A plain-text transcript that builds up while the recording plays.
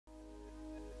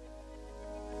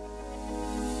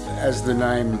As the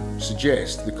name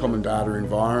suggests, the common data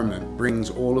environment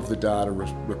brings all of the data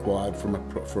required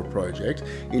for a project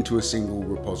into a single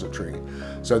repository.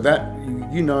 So that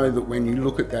you know that when you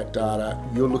look at that data,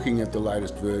 you're looking at the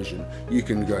latest version. You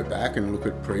can go back and look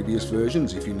at previous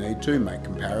versions if you need to, make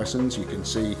comparisons. You can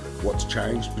see what's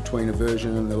changed between a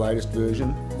version and the latest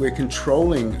version. We're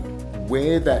controlling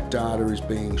where that data is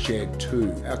being shared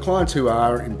to. Our clients who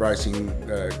are embracing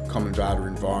the common data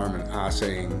environment are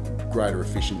seeing greater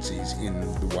efficiencies in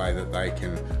the way that they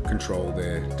can control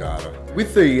their data.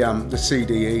 With the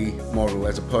CDE model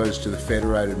as opposed to the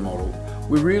federated model,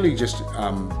 we're really just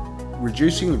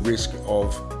reducing the risk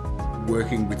of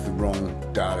working with the wrong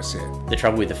data set. The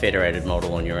trouble with the federated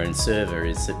model on your own server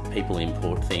is that people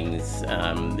import things,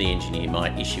 the engineer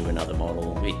might issue another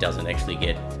model, it doesn't actually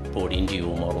get brought into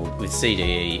your model. With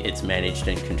CDE, it's managed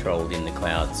and controlled in the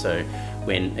cloud, so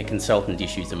when a consultant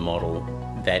issues a model,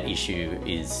 that issue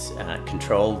is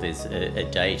controlled, there's a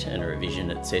date and a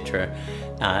revision, etc.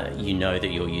 You know that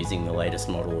you're using the latest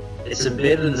model. It's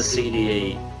embedded in the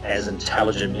CDE as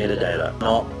intelligent metadata,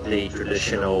 not the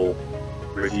traditional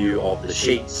review of the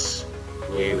sheets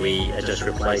where we are just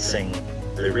replacing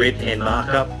the red pen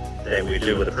markup that we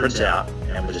do with a printout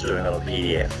and we're just doing it on a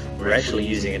PDF. We're actually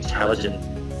using intelligent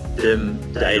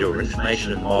BIM data or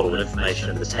information in the model, information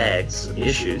in the tags,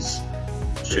 issues,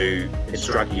 to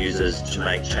instruct users to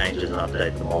make changes and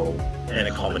update the model in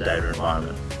a common data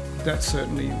environment. That's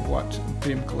certainly what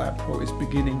BIM Collab Pro is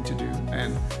beginning to do,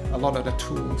 and a lot of the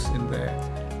tools in there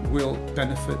will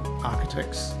benefit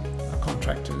architects,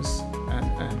 contractors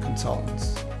and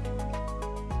consultants.